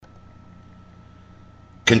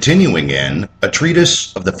Continuing in A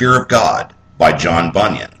Treatise of the Fear of God by John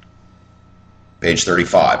Bunyan. Page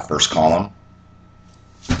 35, first column.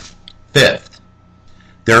 Fifth,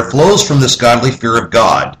 there flows from this godly fear of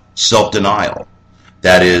God self-denial,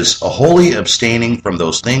 that is, a wholly abstaining from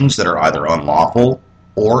those things that are either unlawful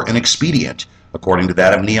or inexpedient, according to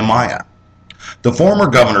that of Nehemiah. The former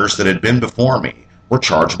governors that had been before me were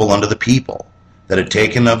chargeable unto the people, that had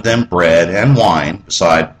taken of them bread and wine,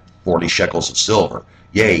 beside 40 shekels of silver.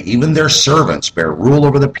 Yea, even their servants bear rule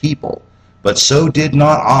over the people, but so did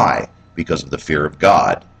not I, because of the fear of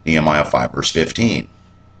God. Nehemiah 5, verse 15.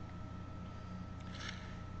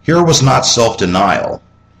 Here was not self-denial.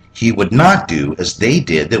 He would not do as they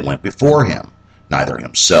did that went before him, neither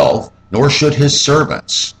himself, nor should his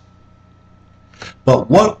servants. But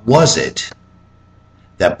what was it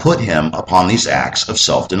that put him upon these acts of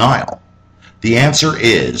self-denial? The answer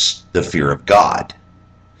is the fear of God.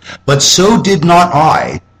 But so did not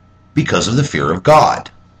I, because of the fear of God.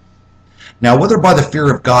 Now, whether by the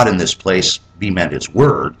fear of God in this place be meant his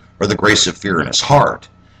word, or the grace of fear in his heart,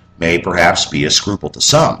 may perhaps be a scruple to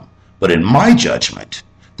some, but in my judgment,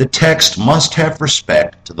 the text must have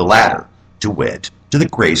respect to the latter, to wit, to the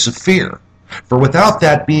grace of fear. For without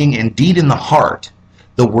that being indeed in the heart,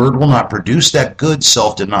 the word will not produce that good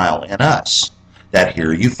self-denial in us, that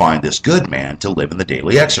here you find this good man to live in the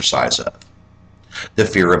daily exercise of. The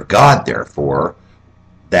fear of God, therefore,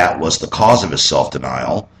 that was the cause of his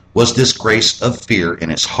self-denial, was this grace of fear in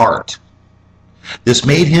his heart. This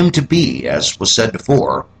made him to be, as was said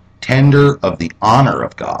before, tender of the honor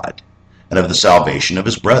of God, and of the salvation of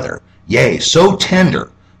his brother. Yea, so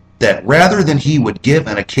tender, that rather than he would give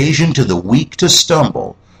an occasion to the weak to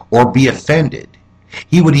stumble, or be offended,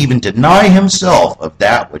 he would even deny himself of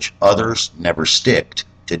that which others never sticked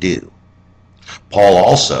to do. Paul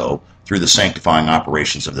also, through the sanctifying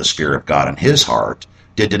operations of this fear of God in his heart,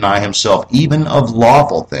 did deny himself even of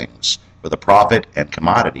lawful things for the profit and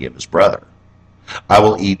commodity of his brother. I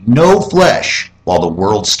will eat no flesh while the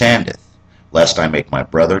world standeth, lest I make my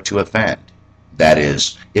brother to offend. That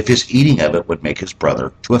is, if his eating of it would make his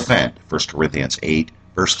brother to offend. 1 Corinthians 8,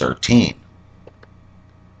 verse 13.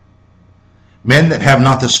 Men that have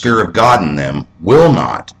not this fear of God in them will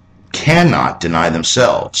not, cannot deny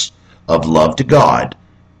themselves of love to God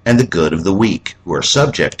and the good of the weak, who are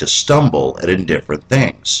subject to stumble at indifferent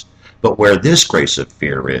things. But where this grace of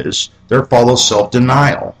fear is, there follows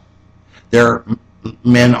self-denial. Their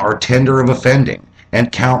men are tender of offending,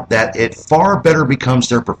 and count that it far better becomes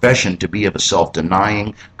their profession to be of a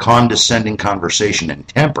self-denying, condescending conversation and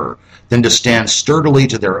temper, than to stand sturdily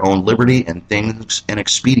to their own liberty and things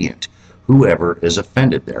inexpedient, whoever is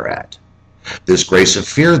offended thereat. This grace of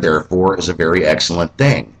fear, therefore, is a very excellent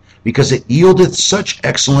thing, because it yieldeth such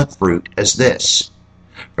excellent fruit as this.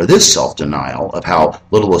 For this self-denial, of how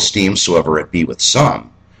little esteem soever it be with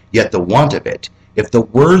some, yet the want of it, if the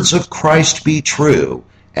words of Christ be true,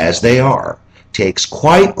 as they are, takes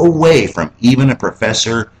quite away from even a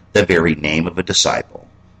professor the very name of a disciple.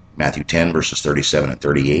 Matthew 10, verses 37 and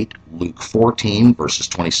 38, Luke 14, verses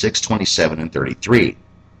 26, 27, and 33.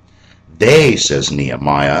 They, says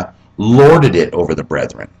Nehemiah, lorded it over the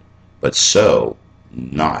brethren, but so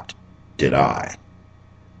not did I.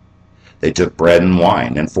 They took bread and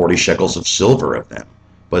wine and 40 shekels of silver of them,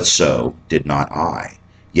 but so did not I.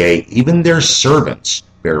 Yea, even their servants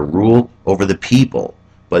bear rule over the people,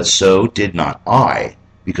 but so did not I,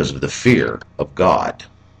 because of the fear of God.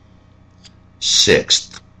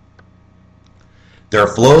 Sixth, there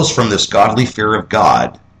flows from this godly fear of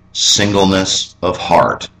God singleness of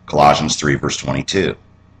heart. Colossians 3, verse 22.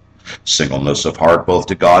 Singleness of heart both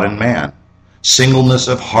to God and man. Singleness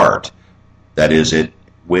of heart, that is it,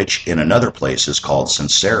 which in another place is called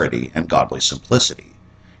sincerity and godly simplicity.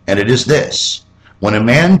 And it is this: when a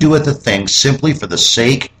man doeth a thing simply for the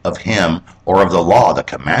sake of him or of the law that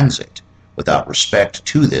commands it, without respect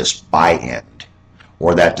to this by end,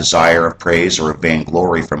 or that desire of praise or of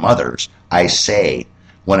vainglory from others, I say,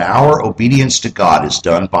 when our obedience to God is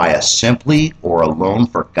done by us simply or alone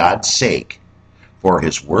for God's sake, for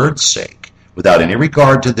his word's sake, without any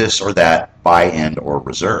regard to this or that by end or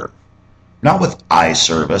reserve, not with eye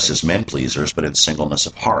service as men pleasers, but in singleness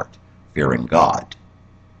of heart, fearing God.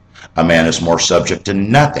 A man is more subject to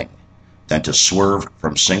nothing than to swerve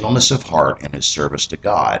from singleness of heart in his service to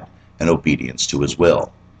God and obedience to his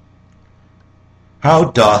will. How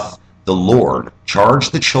doth the Lord charge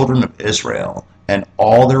the children of Israel and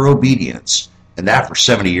all their obedience, and that for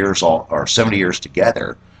 70 years or 70 years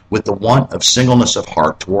together, with the want of singleness of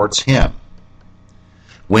heart towards him?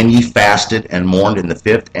 When ye fasted and mourned in the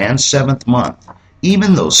 5th and 7th month,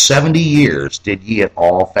 even those 70 years did ye at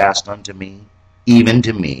all fast unto me? even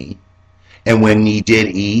to me? And when ye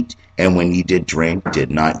did eat, and when ye did drink, did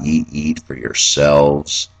not ye eat for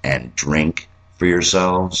yourselves, and drink for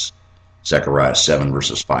yourselves? Zechariah 7,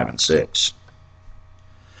 verses 5 and 6.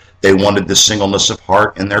 They wanted the singleness of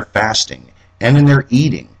heart in their fasting, and in their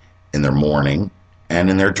eating, in their mourning, and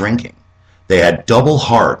in their drinking. They had double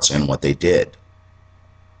hearts in what they did.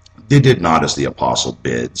 They did not as the apostle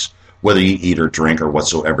bids, whether ye eat or drink or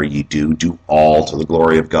whatsoever ye do, do all to the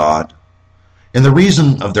glory of God. And the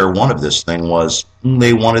reason of their want of this thing was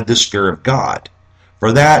they wanted this fear of God.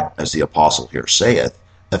 For that, as the apostle here saith,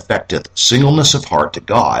 affecteth singleness of heart to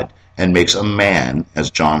God, and makes a man, as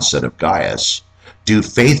John said of Gaius, do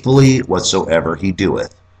faithfully whatsoever he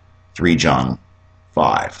doeth. 3 John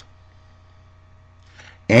 5.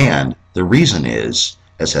 And the reason is,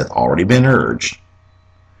 as hath already been urged,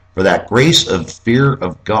 for that grace of fear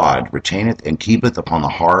of God retaineth and keepeth upon the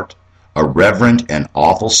heart a reverent and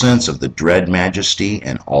awful sense of the dread majesty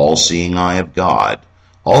and all-seeing eye of God,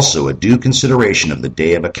 also a due consideration of the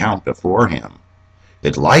day of account before him.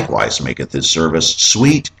 It likewise maketh his service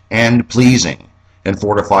sweet and pleasing, and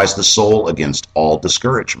fortifies the soul against all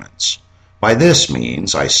discouragements. By this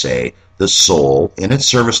means, I say, the soul, in its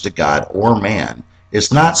service to God or man,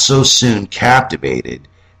 is not so soon captivated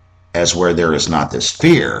as where there is not this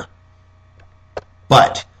fear,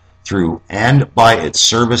 but through and by its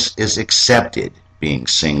service is accepted, being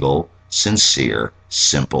single, sincere,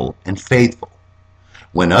 simple, and faithful.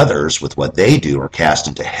 When others, with what they do, are cast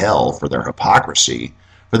into hell for their hypocrisy,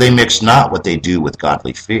 for they mix not what they do with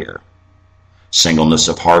godly fear. Singleness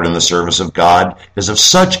of heart in the service of God is of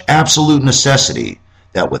such absolute necessity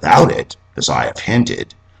that without it, as I have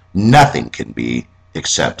hinted, nothing can be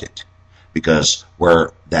accepted, because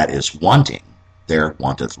where that is wanting, there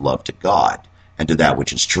wanteth love to God, and to that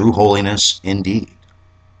which is true holiness indeed.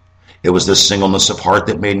 It was this singleness of heart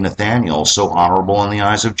that made Nathanael so honorable in the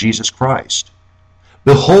eyes of Jesus Christ.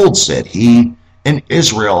 Behold, said he, an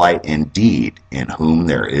Israelite indeed, in whom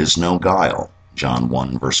there is no guile. John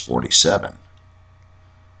 1, verse 47.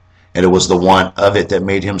 And it was the want of it that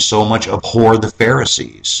made him so much abhor the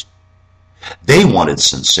Pharisees. They wanted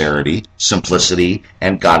sincerity, simplicity,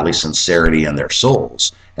 and godly sincerity in their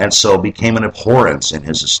souls, and so became an abhorrence in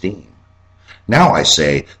his esteem. Now I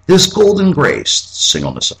say, this golden grace,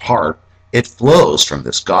 singleness of heart, it flows from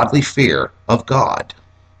this godly fear of God.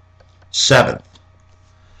 Seventh,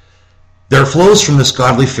 there flows from this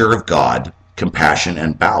godly fear of God compassion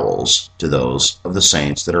and bowels to those of the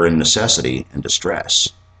saints that are in necessity and distress.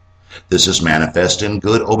 This is manifest in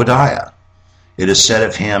good Obadiah. It is said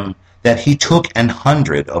of him that he took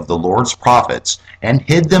 100 of the Lord's prophets and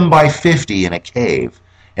hid them by 50 in a cave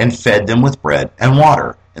and fed them with bread and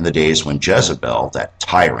water in the days when Jezebel, that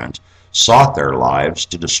tyrant, sought their lives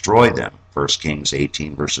to destroy them. 1 Kings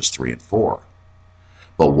 18, verses 3 and 4.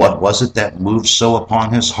 But what was it that moved so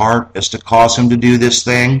upon his heart as to cause him to do this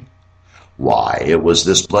thing? Why, it was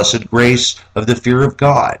this blessed grace of the fear of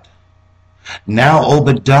God. Now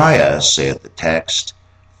Obadiah, saith the text,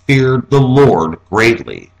 feared the Lord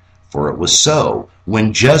greatly, for it was so,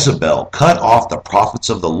 when Jezebel cut off the prophets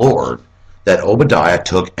of the Lord, that Obadiah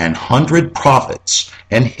took 100 prophets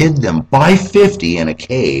and hid them by 50 in a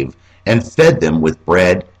cave and fed them with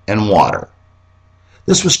bread and water.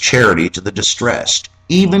 This was charity to the distressed,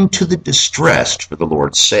 even to the distressed for the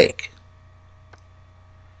Lord's sake.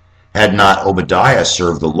 Had not Obadiah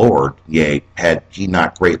served the Lord, yea, had he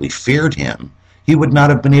not greatly feared him, he would not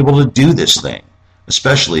have been able to do this thing,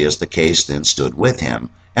 especially as the case then stood with him,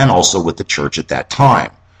 and also with the church at that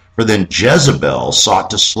time. For then Jezebel sought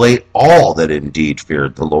to slay all that indeed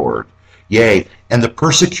feared the Lord. Yea, and the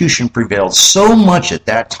persecution prevailed so much at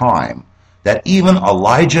that time, that even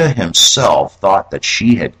Elijah himself thought that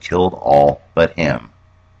she had killed all but him.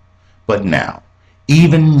 But now,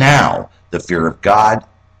 even now, the fear of God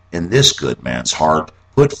in this good man's heart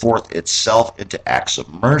put forth itself into acts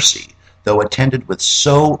of mercy, though attended with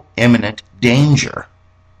so imminent danger.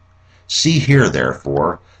 See here,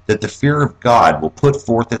 therefore, that the fear of God will put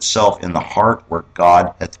forth itself in the heart where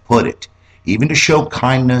God hath put it, even to show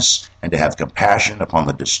kindness and to have compassion upon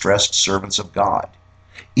the distressed servants of God,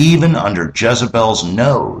 even under Jezebel's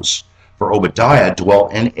nose. For Obadiah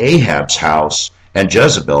dwelt in Ahab's house, and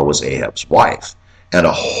Jezebel was Ahab's wife, and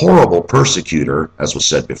a horrible persecutor, as was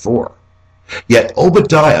said before. Yet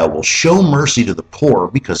Obadiah will show mercy to the poor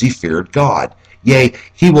because he feared God. Yea,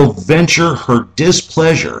 he will venture her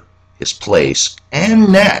displeasure, his place,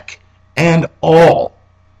 and neck, and all.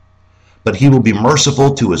 But he will be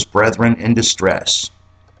merciful to his brethren in distress.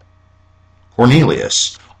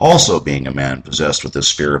 Cornelius, also being a man possessed with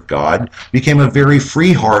this fear of God, became a very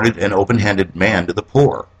free-hearted and open-handed man to the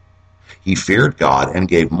poor. He feared God and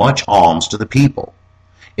gave much alms to the people.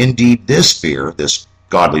 Indeed, this fear, this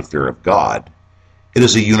godly fear of God, it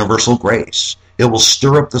is a universal grace. It will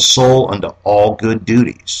stir up the soul unto all good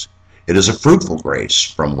duties. It is a fruitful grace,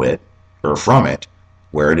 from it,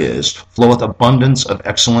 where it is, floweth abundance of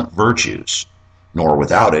excellent virtues. Nor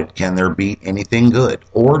without it can there be anything good,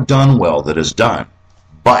 or done well that is done.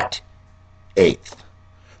 But, eighth,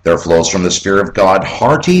 there flows from the Spirit of God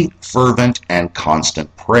hearty, fervent, and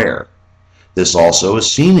constant prayer. This also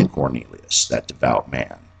is seen in Cornelius, that devout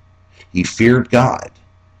man. He feared God.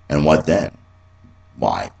 And what then?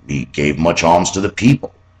 Why, he gave much alms to the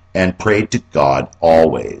people, and prayed to God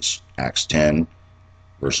always. Acts 10,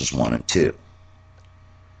 verses 1 and 2.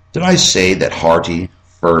 Did I say that hearty,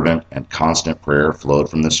 fervent, and constant prayer flowed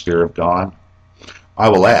from the Spirit of God? I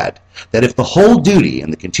will add that if the whole duty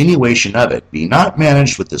and the continuation of it be not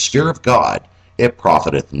managed with the Spirit of God, it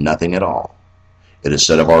profiteth nothing at all. It is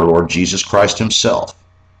said of our Lord Jesus Christ himself,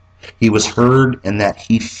 he was heard in that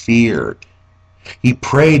he feared. He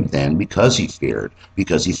prayed then because he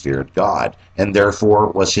feared God, and therefore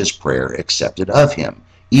was his prayer accepted of him,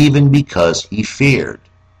 even because he feared.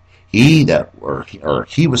 He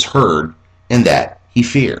was heard in that he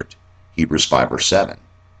feared. Hebrews 5 verse 7.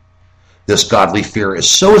 This godly fear is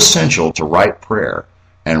so essential to right prayer,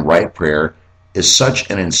 and right prayer is such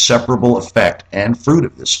an inseparable effect and fruit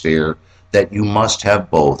of this fear that you must have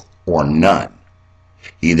both or none.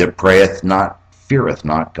 He that prayeth not feareth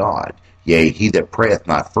not God. Yea, he that prayeth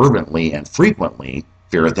not fervently and frequently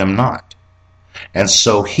feareth him not. And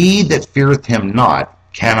so he that feareth him not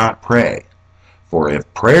cannot pray. For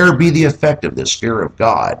if prayer be the effect of this fear of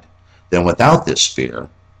God, then without this fear,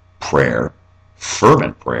 prayer,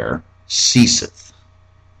 fervent prayer, ceaseth.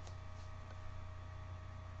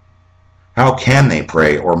 How can they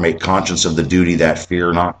pray or make conscience of the duty that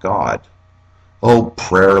fear not God? O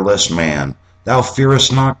prayerless man, thou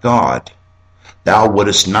fearest not God. Thou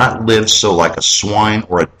wouldest not live so like a swine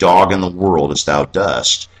or a dog in the world as thou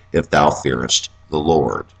dost, if thou fearest the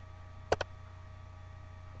Lord.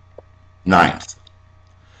 Ninth,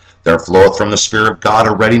 there floweth from the Spirit of God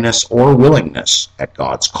a readiness or willingness, at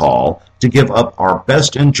God's call, to give up our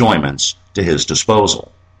best enjoyments to his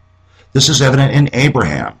disposal. This is evident in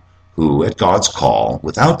Abraham, who, at God's call,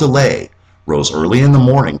 without delay, rose early in the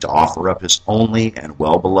morning to offer up his only and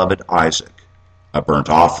well-beloved Isaac, a burnt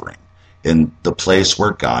offering, in the place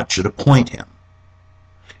where God should appoint him.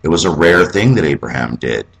 It was a rare thing that Abraham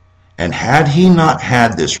did, and had he not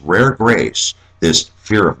had this rare grace, this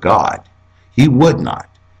fear of God, he would not,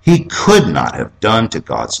 he could not have done to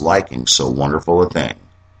God's liking so wonderful a thing.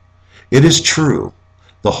 It is true,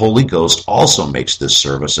 the Holy Ghost also makes this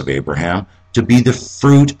service of Abraham to be the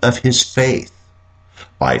fruit of his faith.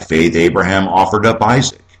 By faith Abraham offered up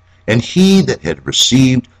Isaac, and he that had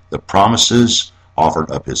received the promises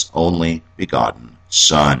offered up his only begotten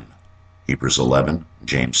Son. Hebrews 11,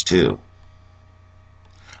 James 2.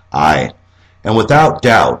 Aye, and without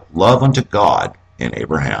doubt love unto God in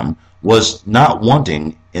Abraham was not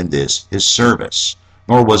wanting in this his service,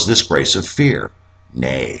 nor was this grace of fear,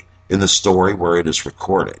 nay, in the story where it is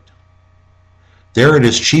recorded. There it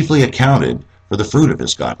is chiefly accounted for the fruit of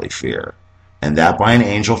his godly fear, and that by an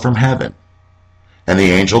angel from heaven. And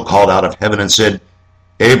the angel called out of heaven and said,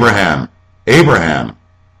 Abraham, Abraham.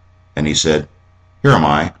 And he said, Here am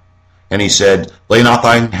I. And he said, Lay not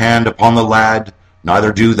thine hand upon the lad,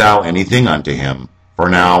 neither do thou anything unto him. For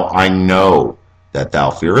now I know that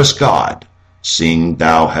thou fearest God, seeing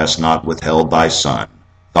thou hast not withheld thy son,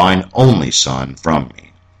 thine only son, from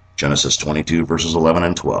me. Genesis 22, verses 11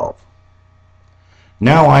 and 12.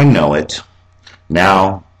 Now I know it.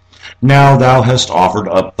 Now thou hast offered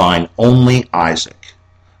up thine only Isaac,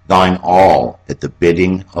 thine all at the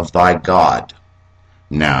bidding of thy God.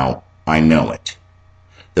 Now I know it.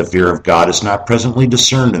 The fear of God is not presently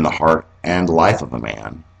discerned in the heart and life of a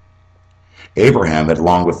man. Abraham had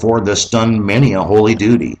long before this done many a holy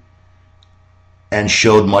duty, and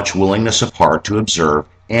showed much willingness of heart to observe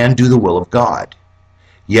and do the will of God.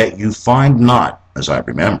 Yet you find not, as I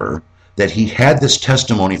remember, that he had this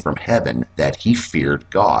testimony from heaven that he feared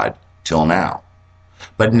God till now.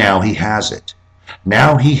 But now he has it.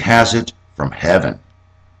 Now he has it from heaven.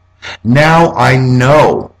 Now I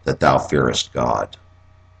know that thou fearest God.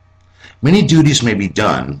 Many duties may be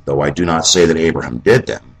done, though I do not say that Abraham did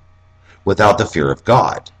them, without the fear of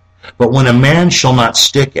God. But when a man shall not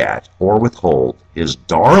stick at or withhold his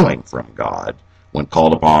darling from God, when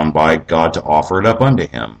called upon by God to offer it up unto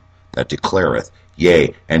him, that declareth,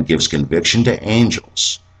 yea, and gives conviction to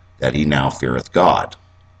angels, that he now feareth God.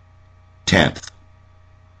 10th,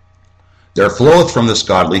 there floweth from this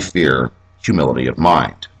godly fear humility of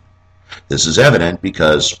mind. This is evident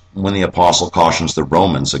because when the apostle cautions the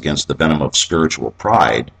Romans against the venom of spiritual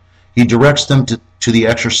pride, he directs them to the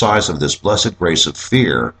exercise of this blessed grace of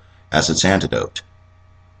fear as its antidote.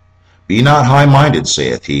 Be not high-minded,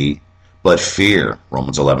 saith he, but fear,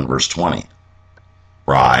 Romans 11, verse 20.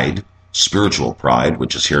 Pride, spiritual pride,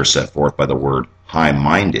 which is here set forth by the word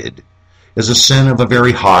high-minded, is a sin of a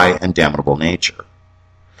very high and damnable nature.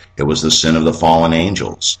 It was the sin of the fallen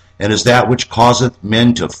angels, and is that which causeth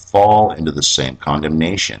men to fall into the same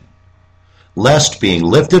condemnation, lest being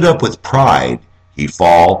lifted up with pride, he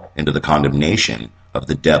fall into the condemnation of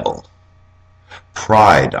the devil.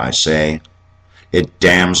 Pride, I say, it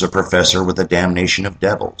damns a professor with the damnation of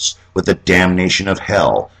devils, with the damnation of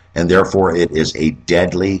hell, and therefore it is a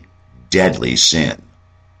deadly, deadly sin.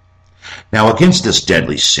 Now against this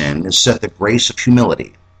deadly sin is set the grace of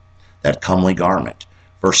humility, that comely garment,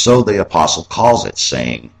 for so the apostle calls it,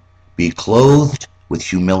 saying, be clothed with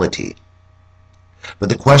humility. But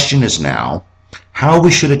the question is now, how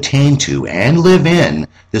we should attain to and live in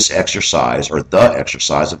this exercise, or the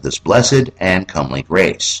exercise of this blessed and comely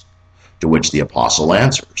grace, to which the apostle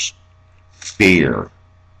answers, fear.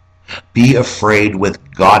 Be afraid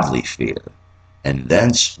with godly fear, and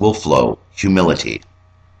thence will flow humility.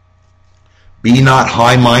 Be not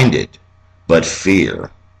high-minded, but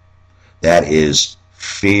fear. That is,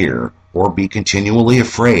 fear, or be continually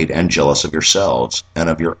afraid and jealous of yourselves and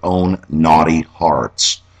of your own naughty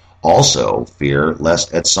hearts. Also fear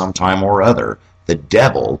lest at some time or other the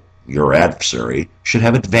devil, your adversary, should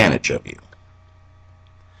have advantage of you.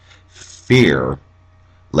 Fear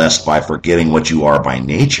lest by forgetting what you are by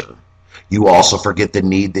nature, you also forget the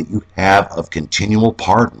need that you have of continual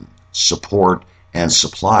pardon, support, and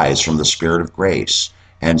supplies from the Spirit of grace,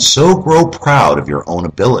 and so grow proud of your own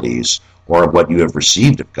abilities or of what you have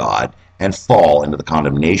received of God, and fall into the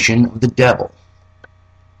condemnation of the devil.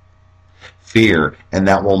 Fear, and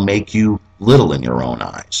that will make you little in your own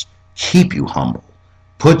eyes, keep you humble,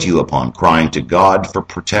 put you upon crying to God for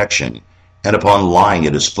protection, and upon lying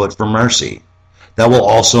at his foot for mercy. That will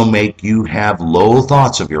also make you have low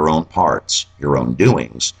thoughts of your own parts, your own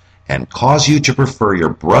doings, and cause you to prefer your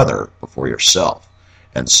brother before yourself.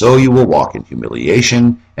 And so you will walk in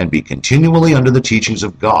humiliation, and be continually under the teachings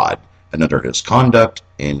of God, and under his conduct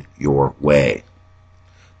in your way.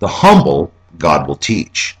 The humble God will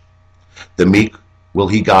teach. The meek will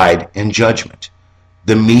he guide in judgment.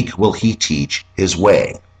 The meek will he teach his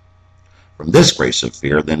way. From this grace of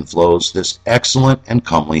fear then flows this excellent and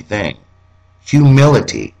comely thing,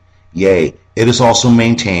 humility. Yea, it is also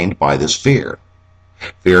maintained by this fear.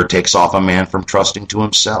 Fear takes off a man from trusting to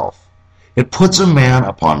himself. It puts a man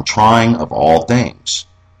upon trying of all things.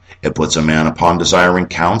 It puts a man upon desiring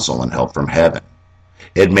counsel and help from heaven.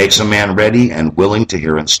 It makes a man ready and willing to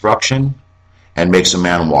hear instruction, and makes a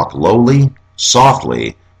man walk lowly,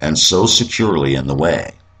 softly, and so securely in the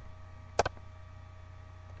way.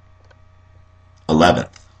 11th.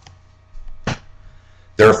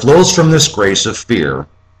 There flows from this grace of fear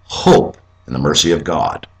hope in the mercy of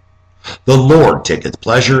God. The Lord taketh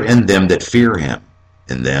pleasure in them that fear him,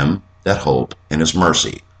 in them that hope in his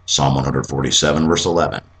mercy. Psalm 147, verse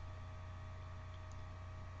 11.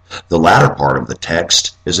 The latter part of the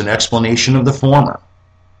text is an explanation of the former,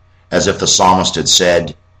 as if the psalmist had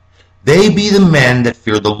said, they be the men that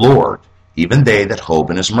fear the Lord, even they that hope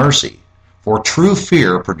in his mercy. For true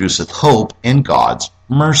fear produceth hope in God's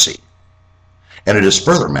mercy. And it is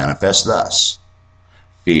further manifest thus.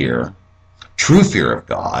 Fear, true fear of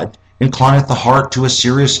God, inclineth the heart to a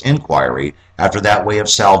serious inquiry after that way of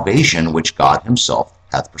salvation which God himself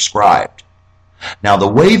hath prescribed. Now the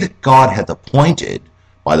way that God hath appointed,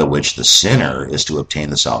 by the which the sinner is to obtain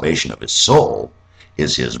the salvation of his soul,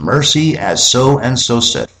 is his mercy as so and so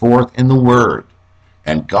set forth in the Word,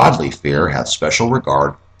 and godly fear hath special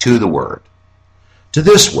regard to the Word. To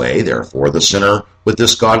this way, therefore, the sinner with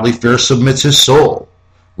this godly fear submits his soul,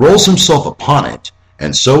 rolls himself upon it,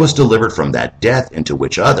 and so is delivered from that death into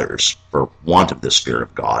which others, for want of this fear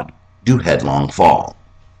of God, do headlong fall.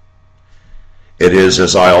 It is,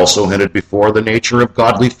 as I also hinted before, the nature of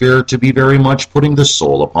godly fear to be very much putting the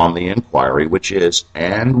soul upon the inquiry which is,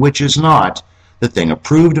 and which is not, the thing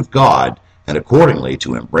approved of God, and accordingly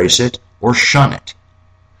to embrace it or shun it.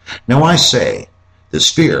 Now I say, this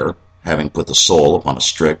fear, having put the soul upon a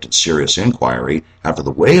strict and serious inquiry after the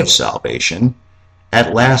way of salvation,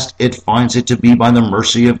 at last it finds it to be by the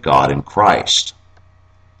mercy of God in Christ.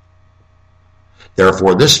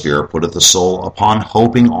 Therefore this fear putteth the soul upon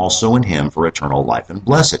hoping also in him for eternal life and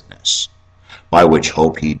blessedness, by which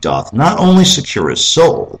hope he doth not only secure his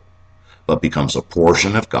soul, but becomes a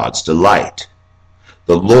portion of God's delight.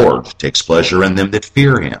 The Lord takes pleasure in them that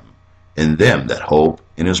fear him, in them that hope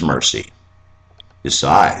in his mercy.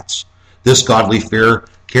 Besides, this godly fear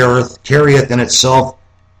carrieth in itself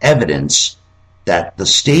evidence that the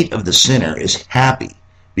state of the sinner is happy,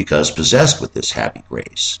 because possessed with this happy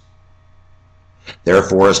grace.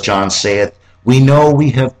 Therefore, as John saith, we know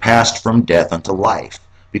we have passed from death unto life,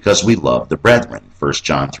 because we love the brethren. 1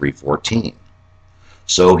 John 3:14.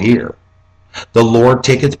 So here, the Lord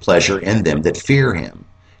taketh pleasure in them that fear him,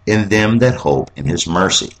 in them that hope in his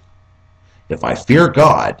mercy. If I fear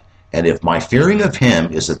God, and if my fearing of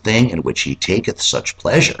him is a thing in which he taketh such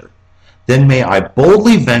pleasure, then may I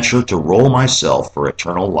boldly venture to roll myself for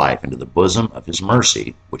eternal life into the bosom of his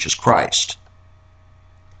mercy, which is Christ.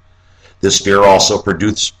 This fear also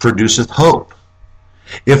produceth hope.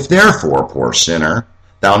 If therefore, poor sinner,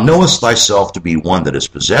 thou knowest thyself to be one that is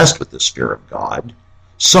possessed with this fear of God,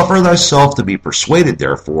 suffer thyself to be persuaded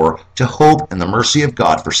therefore to hope in the mercy of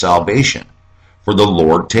God for salvation. For the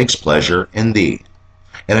Lord takes pleasure in thee,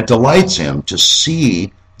 and it delights him to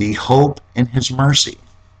see thee hope in his mercy.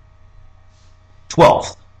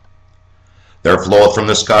 12th, there floweth from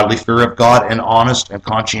this godly fear of God an honest and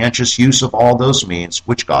conscientious use of all those means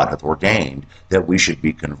which God hath ordained that we should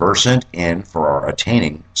be conversant in for our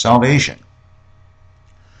attaining salvation.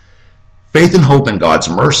 Faith and hope in God's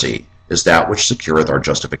mercy is that which secureth our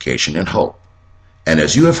justification in hope. And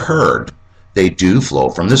as you have heard, they do flow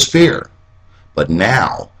from this fear. But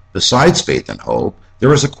now, besides faith and hope,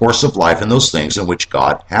 there is a course of life in those things in which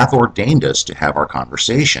God hath ordained us to have our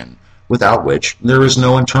conversation, without which there is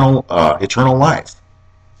no eternal life.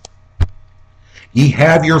 Ye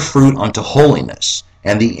have your fruit unto holiness,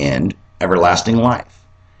 and the end everlasting life.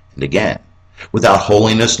 And again, without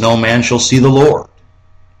holiness no man shall see the Lord.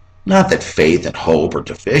 Not that faith and hope are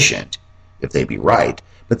deficient, if they be right,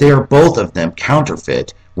 but they are both of them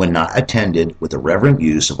counterfeit when not attended with a reverent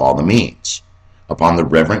use of all the means, upon the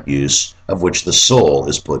reverent use of which the soul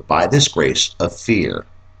is put by this grace of fear.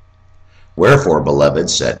 Wherefore, beloved,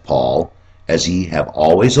 said Paul, as ye have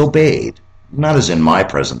always obeyed, not as in my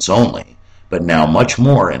presence only, but now much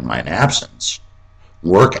more in mine absence,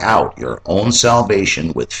 work out your own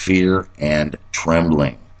salvation with fear and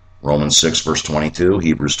trembling. Romans 6, verse 22,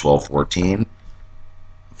 Hebrews 12:14,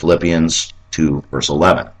 Philippians 2, verse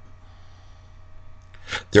 11.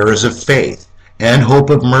 There is a faith and hope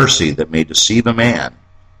of mercy that may deceive a man,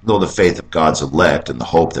 though the faith of God's elect and the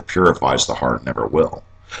hope that purifies the heart never will,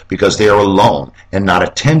 because they are alone and not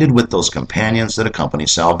attended with those companions that accompany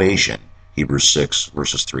salvation. Hebrews 6,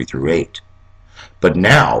 verses 3 through 8. But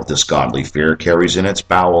now this godly fear carries in its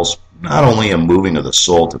bowels not only a moving of the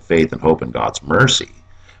soul to faith and hope in God's mercy,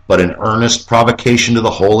 but an earnest provocation to the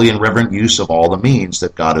holy and reverent use of all the means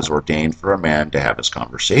that God has ordained for a man to have his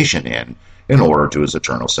conversation in order to his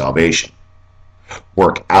eternal salvation.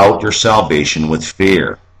 Work out your salvation with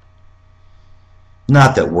fear.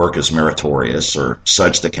 Not that work is meritorious or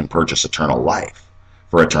such that can purchase eternal life,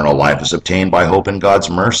 for eternal life is obtained by hope in God's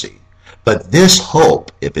mercy. But this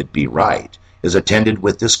hope, if it be right, is attended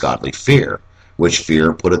with this godly fear, which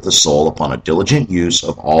fear putteth the soul upon a diligent use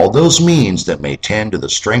of all those means that may tend to the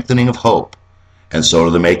strengthening of hope, and so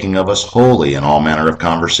to the making of us holy in all manner of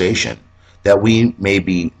conversation, that we may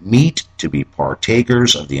be meet to be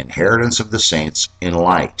partakers of the inheritance of the saints in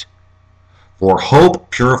light. For hope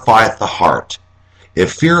purifieth the heart.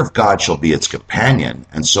 If fear of God shall be its companion,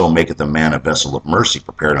 and so maketh a man a vessel of mercy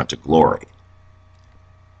prepared unto glory.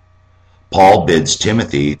 Paul bids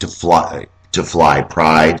Timothy to fly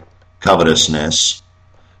pride, covetousness,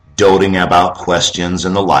 doting about questions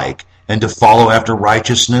and the like, and to follow after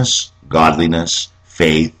righteousness, godliness,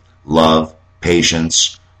 faith, love,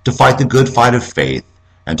 patience, to fight the good fight of faith,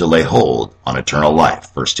 and to lay hold on eternal life.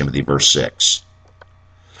 1 Timothy verse 6.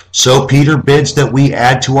 So Peter bids that we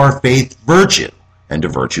add to our faith virtue, and to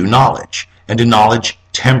virtue knowledge, and to knowledge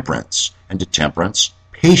temperance, and to temperance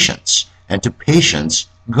patience, and to patience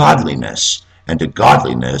godliness, and to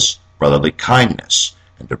godliness brotherly kindness,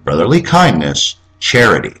 and to brotherly kindness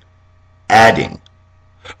charity, adding,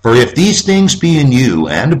 for if these things be in you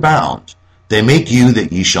and abound, they make you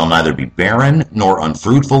that ye shall neither be barren nor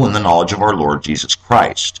unfruitful in the knowledge of our Lord Jesus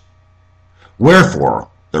Christ. Wherefore,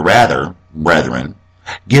 the rather, brethren,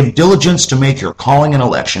 give diligence to make your calling and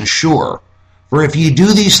election sure. For if ye do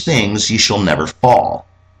these things, ye shall never fall.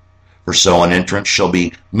 For so an entrance shall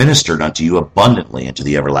be ministered unto you abundantly into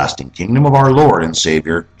the everlasting kingdom of our Lord and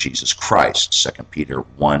Savior Jesus Christ. 2 Peter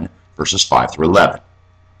 1, verses 5 through 11.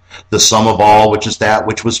 The sum of all which is that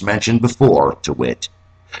which was mentioned before, to wit,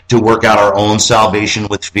 to work out our own salvation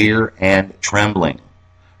with fear and trembling.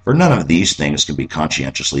 For none of these things can be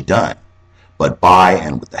conscientiously done, but by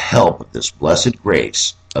and with the help of this blessed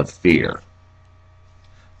grace of fear.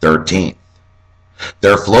 13th.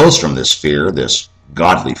 There flows from this fear, this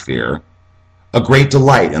godly fear, a great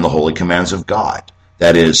delight in the holy commands of God.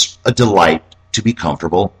 That is, a delight to be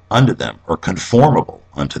comfortable unto them, or conformable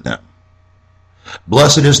unto them.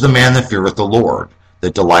 Blessed is the man that feareth the Lord,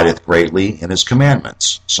 that delighteth greatly in his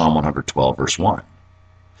commandments. Psalm 112, verse 1.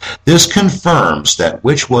 This confirms that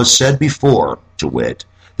which was said before, to wit,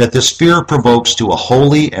 that this fear provokes to a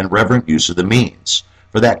holy and reverent use of the means.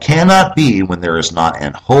 For that cannot be when there is not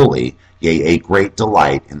an holy, yea, a great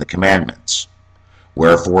delight in the commandments.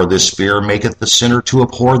 Wherefore this fear maketh the sinner to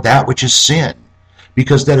abhor that which is sin,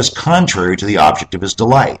 because that is contrary to the object of his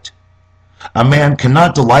delight. A man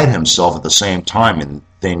cannot delight himself at the same time in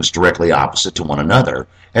things directly opposite to one another,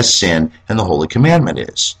 as sin and the holy commandment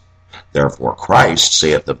is. Therefore Christ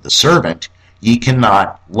saith of the servant, Ye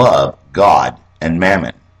cannot love God and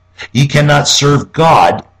mammon. Ye cannot serve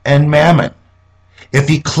God and mammon. If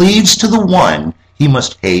he cleaves to the one, he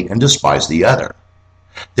must hate and despise the other.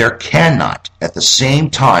 There cannot at the same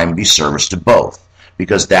time be service to both,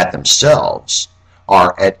 because that themselves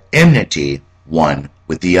are at enmity one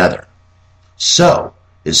with the other. So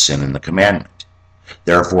is sin in the commandment.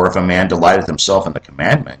 Therefore, if a man delighteth himself in the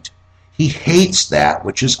commandment, he hates that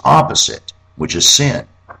which is opposite, which is sin.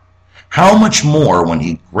 How much more when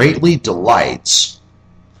he greatly delights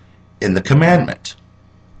in the commandment?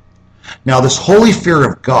 Now, this holy fear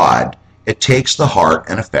of God, it takes the heart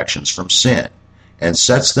and affections from sin, and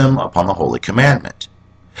sets them upon the holy commandment.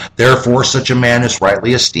 Therefore, such a man is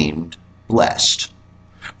rightly esteemed blessed.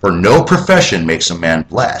 For no profession makes a man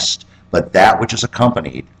blessed, but that which is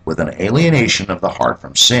accompanied with an alienation of the heart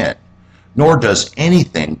from sin, nor does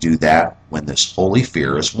anything do that when this holy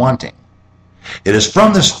fear is wanting. It is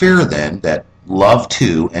from this fear, then, that love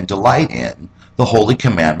to and delight in the holy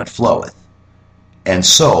commandment floweth, and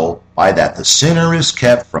so by that the sinner is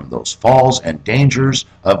kept from those falls and dangers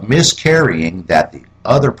of miscarrying that the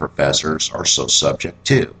other professors are so subject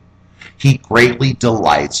to. He greatly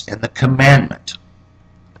delights in the commandment.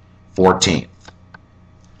 14th.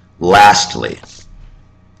 Lastly,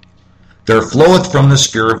 there floweth from this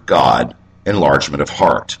fear of God enlargement of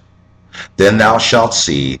heart. Then thou shalt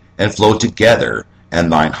see and flow together,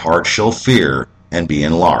 and thine heart shall fear and be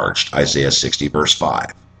enlarged. Isaiah 60, verse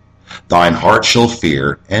 5. Thine heart shall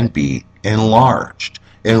fear and be enlarged.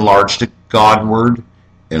 Enlarged to Godward,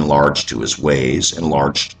 enlarged to his ways,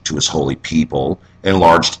 enlarged to his holy people,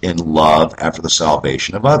 enlarged in love after the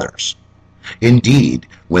salvation of others. Indeed,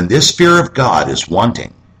 when this fear of God is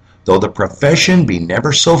wanting, though the profession be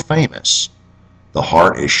never so famous, the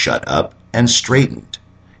heart is shut up and straitened,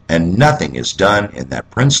 and nothing is done in that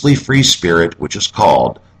princely free spirit which is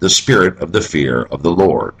called the spirit of the fear of the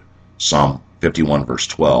Lord. Psalm 51, verse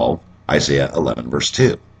 12, Isaiah 11, verse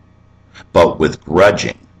 2. But with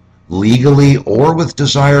grudging, legally or with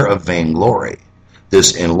desire of vainglory,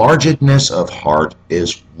 this enlargedness of heart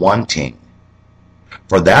is wanting,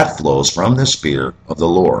 for that flows from this fear of the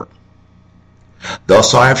Lord.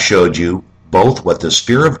 Thus I have showed you both what this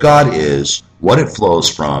fear of God is, what it flows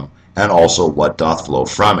from, and also what doth flow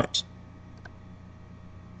from it.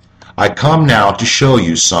 I come now to show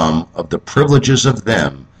you some of the privileges of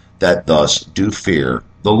them that thus do fear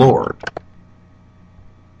the Lord.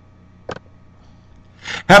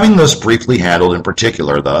 Having thus briefly handled in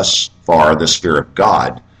particular thus far this fear of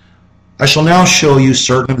God, I shall now show you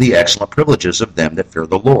certain of the excellent privileges of them that fear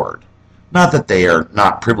the Lord. Not that they are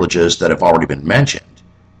not privileges that have already been mentioned,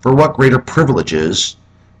 for what greater privileges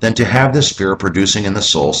than to have this fear producing in the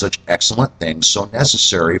soul such excellent things so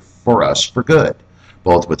necessary for us for good,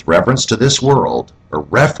 both with reference to this world, or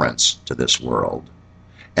reference to this world,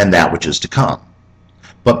 and that which is to come.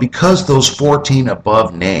 But because those 14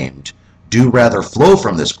 above named do rather flow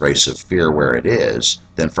from this grace of fear where it is,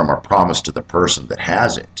 than from a promise to the person that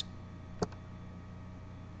has it.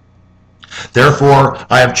 Therefore,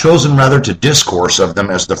 I have chosen rather to discourse of them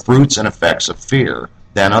as the fruits and effects of fear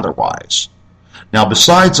than otherwise. Now,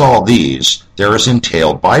 besides all these, there is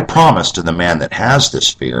entailed by promise to the man that has this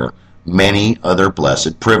fear many other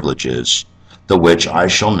blessed privileges, the which I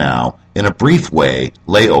shall now, in a brief way,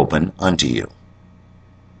 lay open unto you.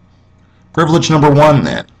 Privilege number 1,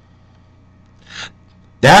 then.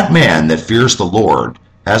 That man that fears the Lord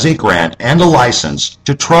has a grant and a license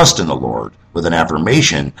to trust in the Lord, with an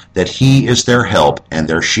affirmation that he is their help and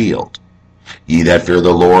their shield. Ye that fear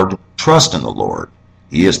the Lord, trust in the Lord.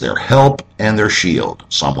 He is their help and their shield.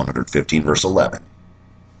 Psalm 115, verse 11.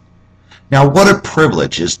 Now, what a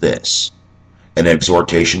privilege is this! An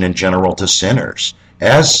exhortation in general to sinners,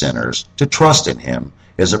 as sinners, to trust in him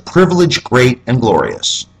is a privilege great and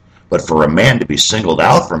glorious. But for a man to be singled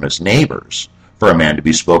out from his neighbors, for a man to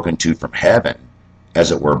be spoken to from heaven,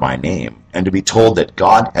 as it were by name, and to be told that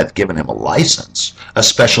God hath given him a license, a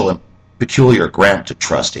special and peculiar grant to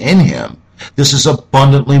trust in him, this is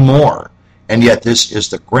abundantly more, and yet this is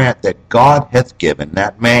the grant that God hath given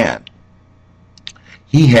that man.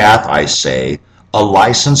 He hath, I say, a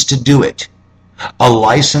license to do it, a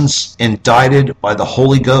license indicted by the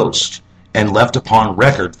Holy Ghost, and left upon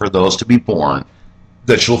record for those to be born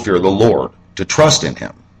that shall fear the Lord, to trust in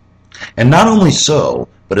him. And not only so,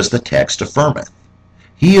 but as the text affirmeth,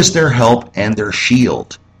 he is their help and their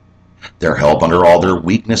shield, their help under all their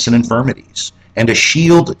weakness and infirmities, and a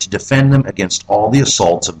shield to defend them against all the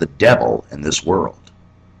assaults of the devil in this world.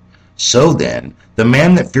 So then, the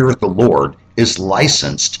man that feareth the Lord is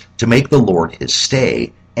licensed to make the Lord his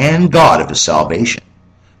stay and God of his salvation,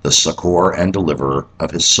 the succor and deliverer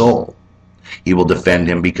of his soul. He will defend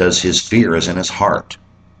him because his fear is in his heart.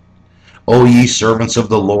 O ye servants of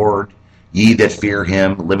the Lord, ye that fear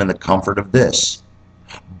him, live in the comfort of this.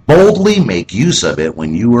 Boldly make use of it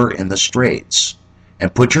when you are in the straits,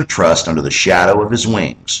 and put your trust under the shadow of his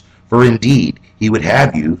wings, for indeed he would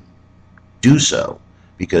have you do so,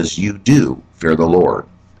 because you do fear the Lord.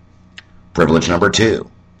 Privilege number 2.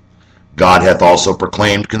 God hath also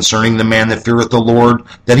proclaimed concerning the man that feareth the Lord,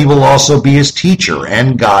 that he will also be his teacher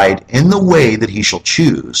and guide in the way that he shall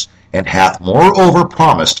choose, and hath moreover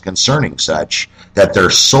promised concerning such, that their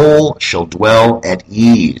soul shall dwell at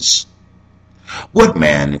ease. What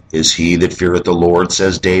man is he that feareth the Lord,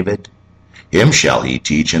 says David? Him shall he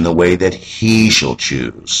teach in the way that he shall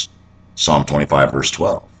choose. Psalm 25, verse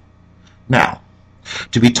 12. Now,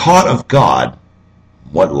 to be taught of God,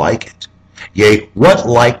 what like it? Yea, what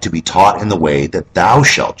like to be taught in the way that thou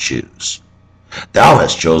shalt choose? Thou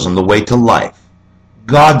hast chosen the way to life,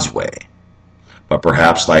 God's way. But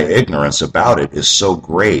perhaps thy ignorance about it is so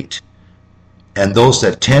great, and those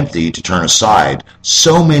that tempt thee to turn aside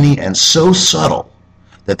so many and so subtle,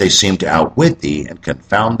 that they seem to outwit thee and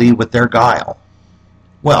confound thee with their guile.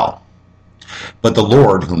 Well, but the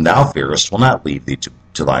Lord whom thou fearest will not leave thee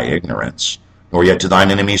to thy ignorance, nor yet to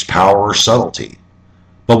thine enemy's power or subtlety,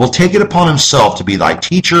 but will take it upon himself to be thy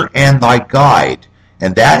teacher and thy guide,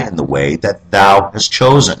 and that in the way that thou hast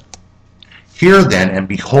chosen. Hear then and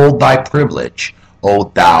behold thy privilege, O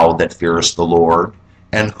thou that fearest the Lord,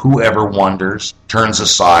 and whoever wanders, turns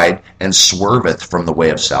aside, and swerveth from the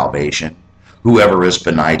way of salvation, whoever is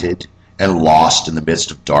benighted and lost in the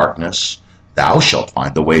midst of darkness, thou shalt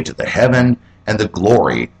find the way to the heaven and the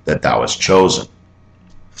glory that thou hast chosen.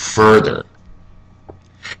 Further,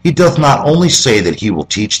 he doth not only say that he will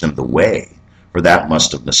teach them the way, for that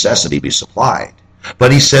must of necessity be supplied,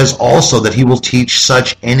 but he says also that he will teach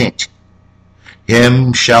such in it.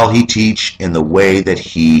 Him shall he teach in the way that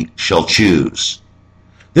he shall choose.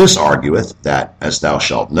 This argueth that, as thou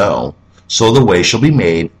shalt know, so the way shall be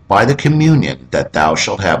made by the communion that thou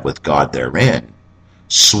shalt have with God therein,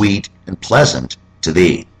 sweet and pleasant to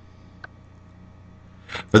thee.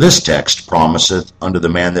 For this text promiseth unto the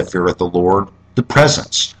man that feareth the Lord the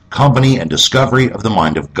presence, company, and discovery of the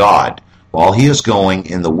mind of God, while he is going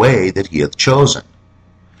in the way that he hath chosen.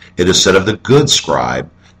 It is said of the good scribe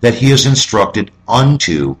that he is instructed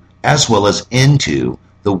unto, as well as into,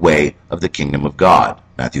 the way of the kingdom of God.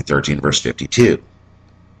 Matthew 13, verse 52.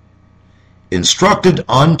 Instructed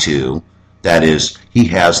unto, that is, he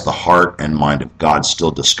has the heart and mind of God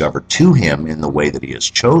still discovered to him in the way that he has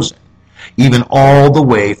chosen, even all the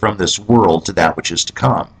way from this world to that which is to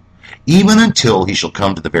come, even until he shall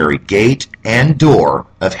come to the very gate and door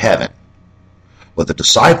of heaven. What the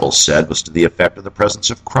disciples said was to the effect of the presence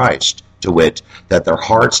of Christ, to wit, that their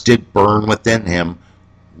hearts did burn within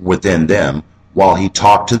them, while he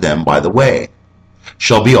talked to them by the way,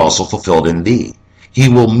 shall be also fulfilled in thee. He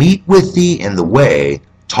will meet with thee in the way,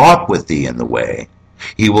 talk with thee in the way.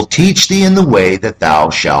 He will teach thee in the way that thou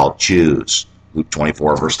shalt choose. Luke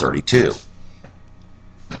 24, verse 32.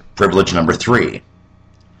 Privilege number 3.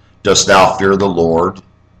 Dost thou fear the Lord?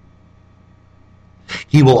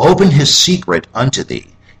 He will open his secret unto thee,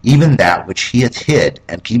 even that which he hath hid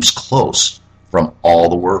and keeps close from all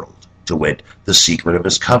the world, to wit, the secret of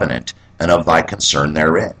his covenant, and of thy concern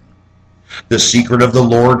therein. The secret of the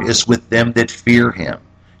Lord is with them that fear him,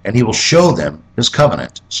 and he will show them his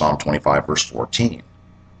covenant. Psalm 25, verse 14.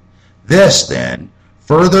 This, then,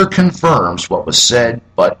 further confirms what was said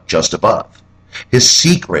but just above. His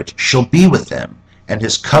secret shall be with them, and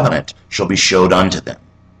his covenant shall be showed unto them.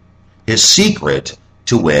 His secret,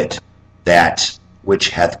 to wit, that which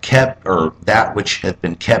hath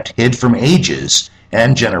been kept hid from ages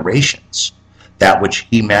and generations, that which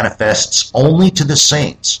he manifests only to the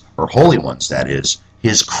saints, or holy ones, that is,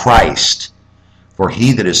 his Christ. For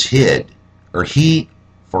he that is hid, or he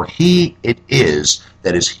For he it is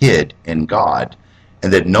that is hid in God,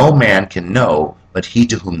 and that no man can know but he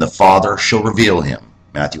to whom the Father shall reveal him.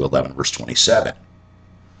 Matthew 11, verse 27.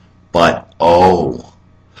 But, oh,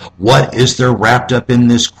 what is there wrapped up in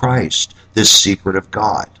this Christ, this secret of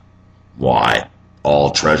God? Why,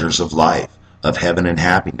 all treasures of life, of heaven and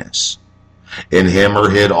happiness. In him are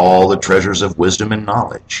hid all the treasures of wisdom and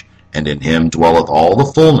knowledge, and in him dwelleth all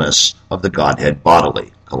the fullness of the Godhead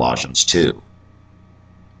bodily. Colossians 2.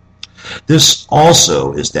 This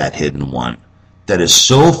also is that hidden one that is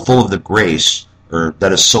so full of the grace, or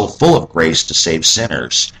that is so full of grace to save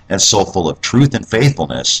sinners, and so full of truth and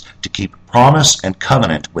faithfulness to keep promise and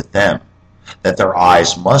covenant with them, that their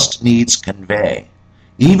eyes must needs convey,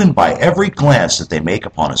 even by every glance that they make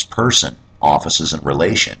upon his person, offices, and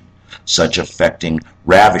relation, such affecting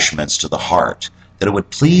ravishments to the heart, that it would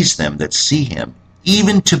please them that see him,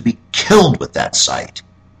 even to be killed with that sight.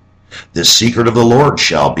 The secret of the Lord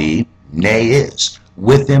shall be, nay is,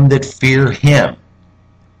 with them that fear him,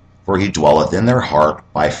 for he dwelleth in their heart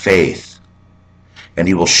by faith. And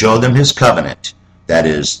he will show them his covenant, that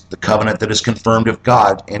is, the covenant that is confirmed of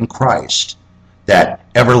God in Christ, that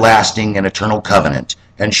everlasting and eternal covenant,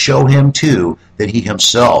 and show him too that he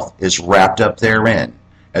himself is wrapped up therein,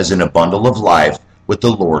 as in a bundle of life with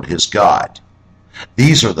the Lord his God.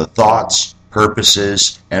 These are the thoughts,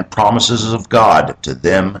 purposes, and promises of God to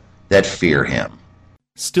them that fear him.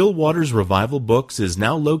 Still Waters Revival Books is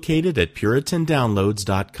now located at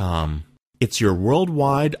PuritanDownloads.com. It's your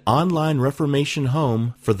worldwide online Reformation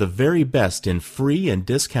home for the very best in free and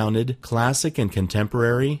discounted classic and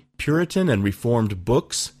contemporary, Puritan and Reformed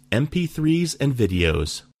books, MP3s, and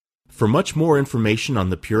videos. For much more information on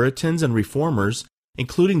the Puritans and Reformers,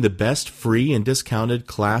 including the best free and discounted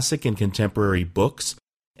classic and contemporary books,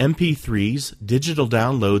 MP3s, digital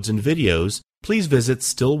downloads, and videos, please visit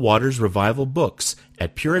Still Waters Revival Books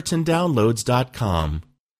at PuritanDownloads.com.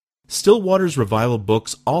 Still Waters Revival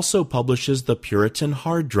Books also publishes the Puritan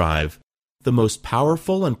Hard Drive, the most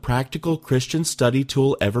powerful and practical Christian study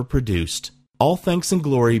tool ever produced. All thanks and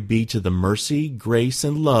glory be to the mercy, grace,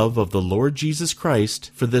 and love of the Lord Jesus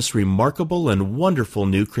Christ for this remarkable and wonderful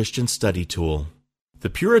new Christian study tool. The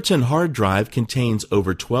Puritan Hard Drive contains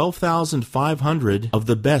over 12,500 of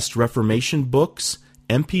the best Reformation books,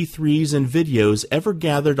 MP3s, and videos ever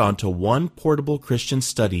gathered onto one portable Christian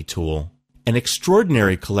study tool. An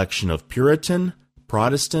extraordinary collection of Puritan,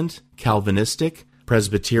 Protestant, Calvinistic,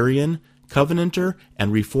 Presbyterian, Covenanter,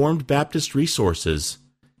 and Reformed Baptist resources.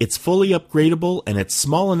 It's fully upgradable and it's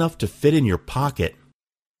small enough to fit in your pocket.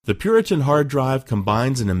 The Puritan Hard Drive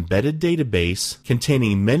combines an embedded database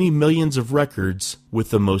containing many millions of records with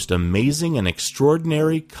the most amazing and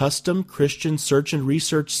extraordinary custom Christian search and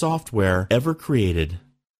research software ever created.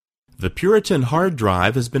 The Puritan Hard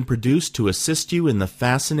Drive has been produced to assist you in the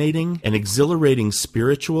fascinating and exhilarating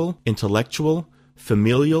spiritual, intellectual,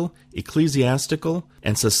 familial, ecclesiastical,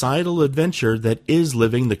 and societal adventure that is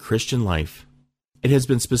living the Christian life. It has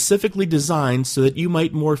been specifically designed so that you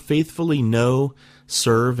might more faithfully know,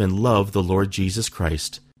 serve, and love the Lord Jesus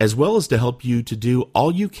Christ, as well as to help you to do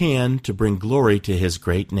all you can to bring glory to His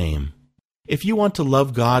great name. If you want to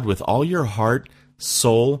love God with all your heart,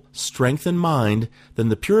 soul, strength, and mind, then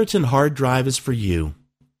the Puritan Hard Drive is for you.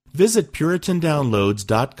 Visit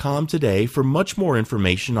PuritanDownloads.com today for much more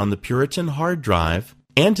information on the Puritan Hard Drive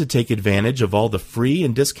and to take advantage of all the free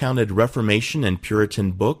and discounted Reformation and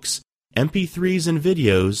Puritan books, MP3s, and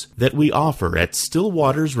videos that we offer at Still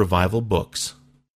Waters Revival Books.